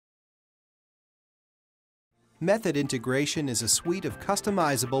Method Integration is a suite of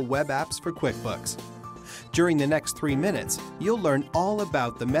customizable web apps for QuickBooks. During the next 3 minutes, you'll learn all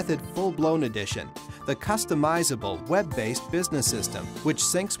about the Method Full-Blown Edition, the customizable web-based business system which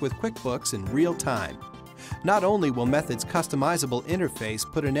syncs with QuickBooks in real time. Not only will Method's customizable interface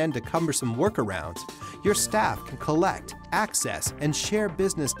put an end to cumbersome workarounds, your staff can collect, access, and share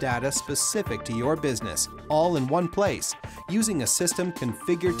business data specific to your business, all in one place, using a system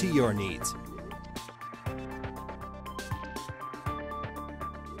configured to your needs.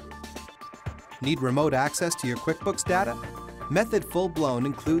 Need remote access to your QuickBooks data? Method Full-Blown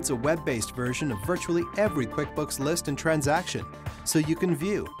includes a web-based version of virtually every QuickBooks list and transaction, so you can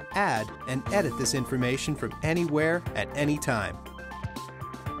view, add, and edit this information from anywhere at any time.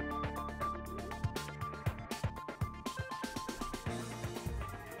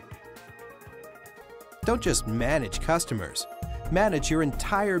 Don't just manage customers. Manage your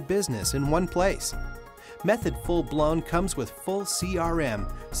entire business in one place. Method Full-Blown comes with full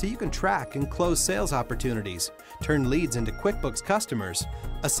CRM, so you can track and close sales opportunities, turn leads into QuickBooks customers,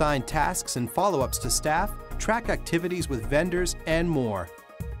 assign tasks and follow-ups to staff, track activities with vendors, and more.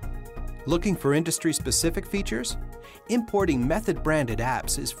 Looking for industry-specific features? Importing Method-branded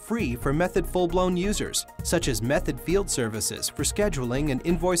apps is free for Method Full-Blown users, such as Method Field Services for scheduling and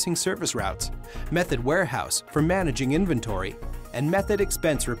invoicing service routes, Method Warehouse for managing inventory, and Method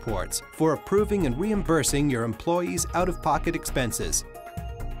Expense Reports for approving and reimbursing your employees' out-of-pocket expenses.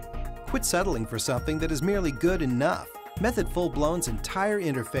 Quit settling for something that is merely good enough. Method Full-Blown's entire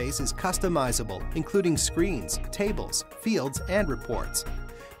interface is customizable, including screens, tables, fields, and reports.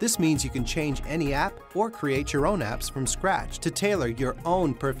 This means you can change any app or create your own apps from scratch to tailor your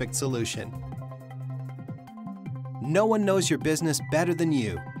own perfect solution. No one knows your business better than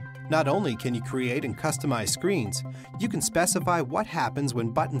you. Not only can you create and customize screens, you can specify what happens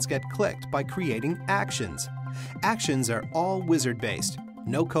when buttons get clicked by creating actions. Actions are all wizard-based,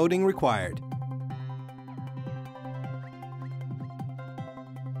 no coding required.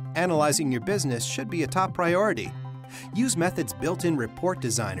 Analyzing your business should be a top priority. Use Method's built-in report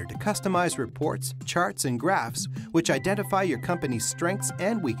designer to customize reports, charts, and graphs which identify your company's strengths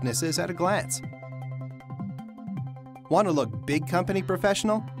and weaknesses at a glance. Want to look big company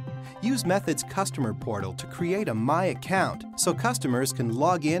professional? Use Method's customer portal to create a My Account so customers can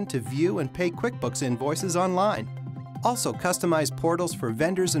log in to view and pay QuickBooks invoices online. Also customize portals for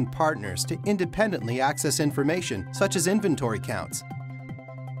vendors and partners to independently access information such as inventory counts.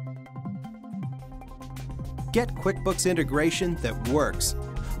 Get QuickBooks integration that works.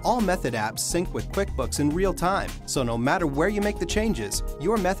 All Method apps sync with QuickBooks in real time, so no matter where you make the changes,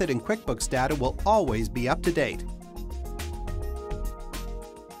 your Method and QuickBooks data will always be up to date.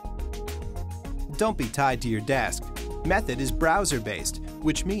 Don't be tied to your desk. Method is browser-based,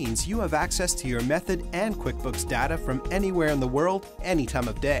 which means you have access to your Method and QuickBooks data from anywhere in the world, any time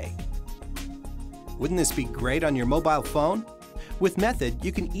of day. Wouldn't this be great on your mobile phone? With Method,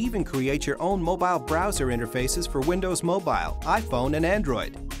 you can even create your own mobile browser interfaces for Windows Mobile, iPhone, and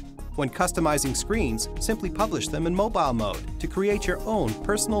Android. When customizing screens, simply publish them in mobile mode to create your own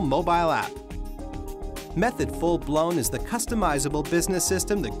personal mobile app. Method Full-Blown is the customizable business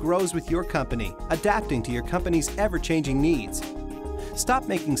system that grows with your company, adapting to your company's ever-changing needs. Stop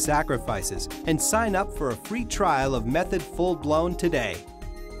making sacrifices and sign up for a free trial of Method Full-Blown today.